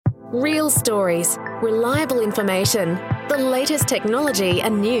Real stories, reliable information, the latest technology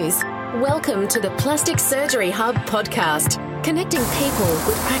and news. Welcome to the Plastic Surgery Hub podcast, connecting people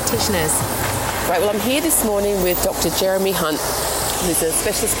with practitioners. Right, well, I'm here this morning with Dr. Jeremy Hunt, who's a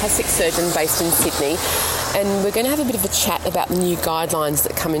specialist plastic surgeon based in Sydney, and we're going to have a bit of a chat about the new guidelines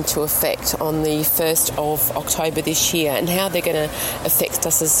that come into effect on the 1st of October this year and how they're going to affect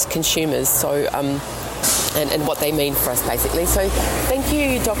us as consumers, and what they mean for us, basically. So thank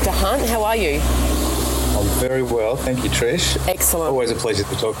you, Dr. Hunt. How are you? I'm very well, thank you, Trish. Excellent. Always a pleasure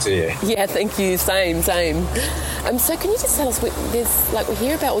to talk to you. Yeah, thank you. Same. So can you just tell us, we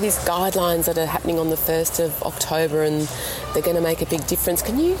hear about all these guidelines that are happening on the 1st of October and they're going to make a big difference.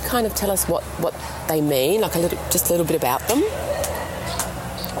 Can you kind of tell us what they mean, just a little bit about them?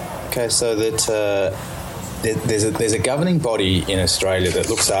 Okay, so that there's a governing body in Australia that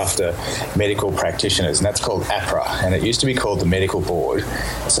looks after medical practitioners, and that's called APRA, and it used to be called the Medical Board.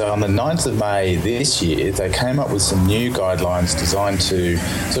 So on the 9th of May this year, they came up with some new guidelines designed to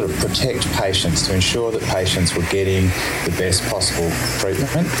sort of protect patients, to ensure that patients were getting the best possible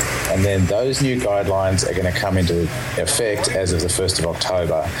treatment. And then those new guidelines are going to come into effect as of the 1st of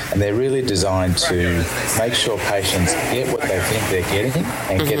October, and they're really designed to make sure patients get what they think they're getting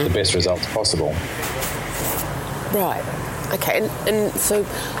and get the best results possible. Right. Okay. And so,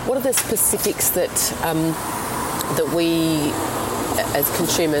 what are the specifics that we, as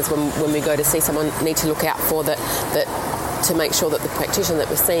consumers, when we go to see someone, need to look out for that to make sure that the practitioner that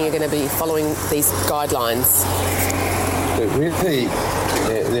we're seeing are going to be following these guidelines? Really,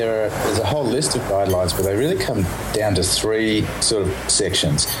 there's a whole list of guidelines, but they really come down to three sort of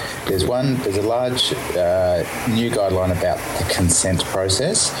sections. There's a large new guideline about the consent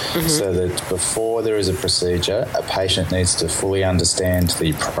process, so that before there is a procedure, a patient needs to fully understand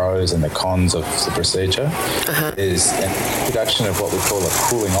the pros and the cons of the procedure. There's an introduction of what we call a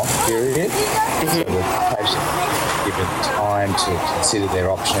cooling off period, so the patient given time to consider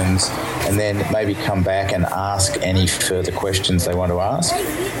their options and then maybe come back and ask any further questions they want to ask.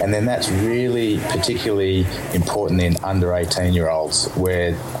 And then that's really particularly important in under 18-year-olds,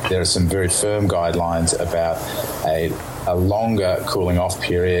 where there are some very firm guidelines about a longer cooling off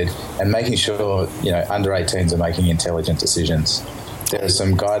period and making sure, under 18s are making intelligent decisions. There are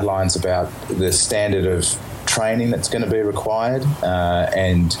some guidelines about the standard of training that's going to be required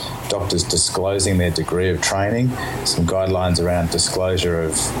and doctors disclosing their degree of training, some guidelines around disclosure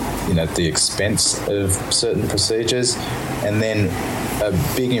of the expense of certain procedures, and then a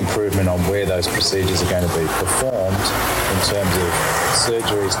big improvement on where those procedures are going to be performed in terms of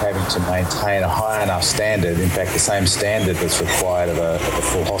surgeries having to maintain a high enough standard, in fact the same standard that's required of a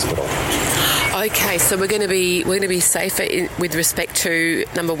full hospital. Okay, so we're going to be safer with respect to,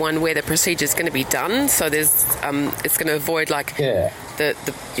 number one, where the procedure is going to be done. So there's it's going to avoid the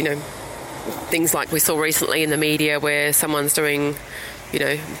things like we saw recently in the media where someone's doing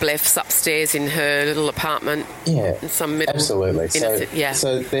blephs upstairs in her little apartment. Yeah, in some middle. Absolutely.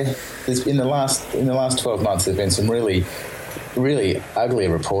 So there's in the last 12 months there's been some really ugly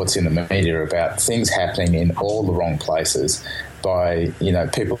reports in the media about things happening in all the wrong places by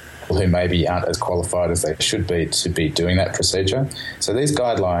people who maybe aren't as qualified as they should be to be doing that procedure. So these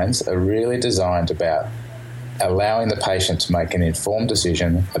guidelines are really designed about allowing the patient to make an informed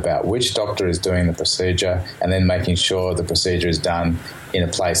decision about which doctor is doing the procedure and then making sure the procedure is done in a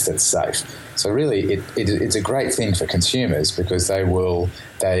place that's safe. So really it's a great thing for consumers because they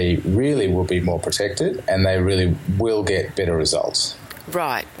really will be more protected and they really will get better results.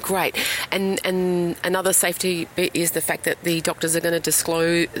 Right, great. And another safety bit is the fact that the doctors are going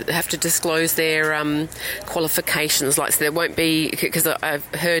to have to disclose their qualifications. So there won't be, because I've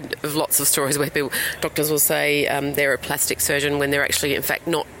heard of lots of stories where doctors will say they're a plastic surgeon when they're actually, in fact,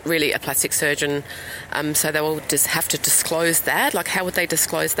 not really a plastic surgeon. So they will just have to disclose that. How would they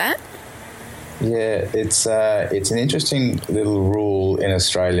disclose that? Yeah, it's an interesting little rule in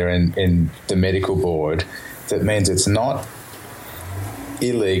Australia in the Medical Board that means it's not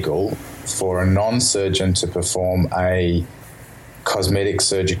illegal for a non-surgeon to perform a cosmetic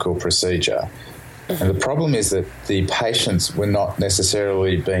surgical procedure. And the problem is that the patients were not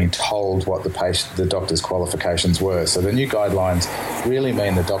necessarily being told what the doctor's qualifications were. So the new guidelines really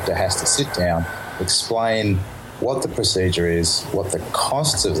mean the doctor has to sit down, explain what the procedure is, what the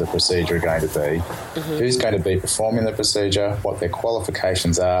costs of the procedure are going to be, who's going to be performing the procedure, what their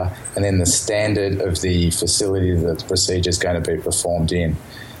qualifications are, and then the standard of the facility that the procedure is going to be performed in.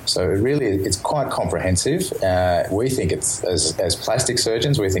 So it's quite comprehensive. We think it's, as plastic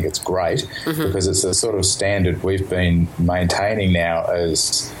surgeons, we think it's great because it's the sort of standard we've been maintaining now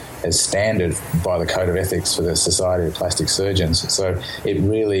as as standard by the Code of Ethics for the Society of Plastic Surgeons. So it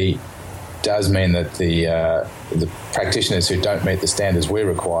really does mean that the practitioners who don't meet the standards we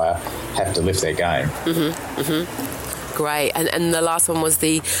require have to lift their game. Great. And the last one was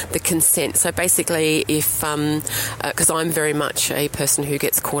the consent. So basically, if because I'm very much a person who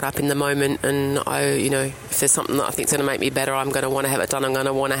gets caught up in the moment, and if there's something that I think is going to make me better, I'm going to want to have it done. I'm going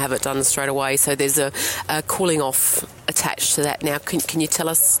to want to have it done straight away. So there's a cooling off attached to that. Now, can you tell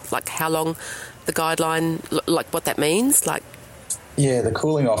us how long the guideline, what that means, Yeah, the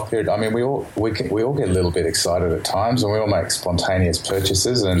cooling off period. I mean, we all get a little bit excited at times, and we all make spontaneous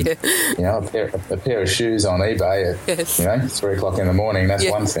purchases. And a pair of shoes on eBay at 3 o'clock in the morning. That's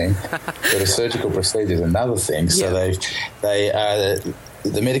one thing, but a surgical procedure is another thing. So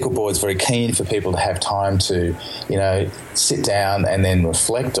the medical board's very keen for people to have time to sit down and then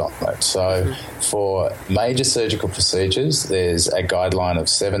reflect on it. So for major surgical procedures, there's a guideline of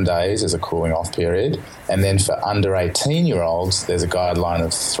 7 days as a cooling off period. And then for under 18-year-olds, there's a guideline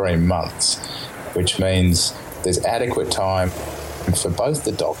of 3 months, which means there's adequate time for both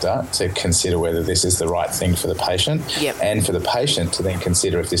the doctor to consider whether this is the right thing for the patient and for the patient to then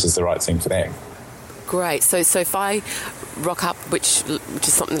consider if this is the right thing for them. Great. So if I rock up, which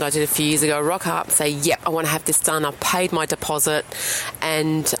is something that I did a few years ago, rock up, say, yep, I want to have this done. I've paid my deposit,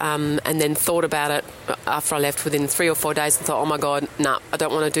 and then thought about it after I left within 3 or 4 days and thought, oh my God, no, I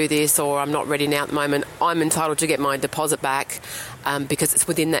don't want to do this, or I'm not ready now at the moment. I'm entitled to get my deposit back because it's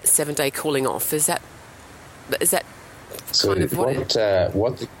within that 7-day cooling off. Is that so kind of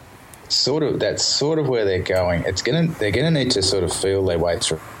that's sort of where they're going. They're gonna need to sort of feel their way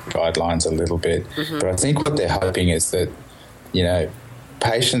through guidelines a little bit. But I think what they're hoping is that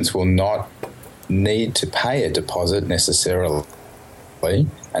patients will not need to pay a deposit necessarily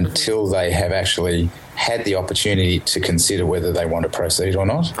until they have actually had the opportunity to consider whether they want to proceed or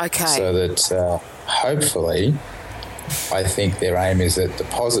not. Okay. So that hopefully, I think their aim is that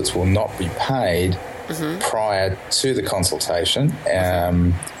deposits will not be paid prior to the consultation.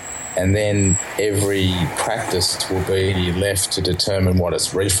 And then every practice will be left to determine what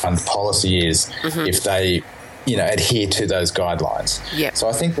its refund policy is if they, adhere to those guidelines. Yep. So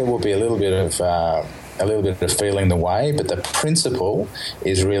I think there will be a little bit of feeling the way, but the principle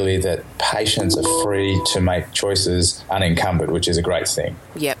is really that patients are free to make choices unencumbered, which is a great thing.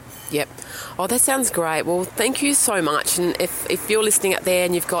 Yep. Oh, that sounds great. Well, thank you so much. And if you're listening out there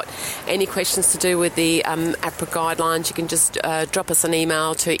and you've got any questions to do with the APRA guidelines, you can just drop us an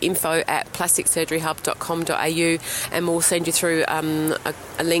email to info@plasticsurgeryhub.com.au and we'll send you through a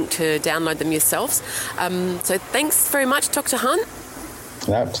link to download them yourselves. So thanks very much, Dr. Hunt.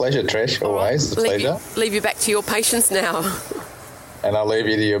 No, pleasure, Trish. Always a pleasure. Leave you back to your patients now. And I'll leave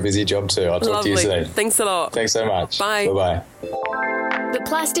you to your busy job too. I'll talk to you soon. Thanks a lot. Thanks so much. Bye. Bye-bye. The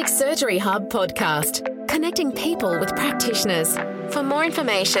Plastic Surgery Hub podcast, connecting people with practitioners. For more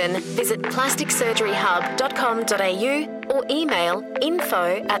information, visit plasticsurgeryhub.com.au or email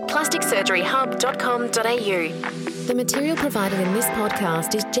info@plasticsurgeryhub.com.au. The material provided in this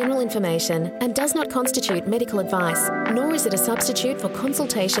podcast is general information and does not constitute medical advice, nor is it a substitute for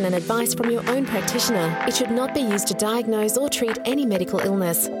consultation and advice from your own practitioner. It should not be used to diagnose or treat any medical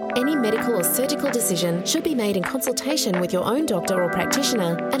illness. Any medical or surgical decision should be made in consultation with your own doctor or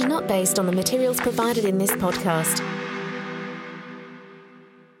practitioner and not based on the materials provided in this podcast.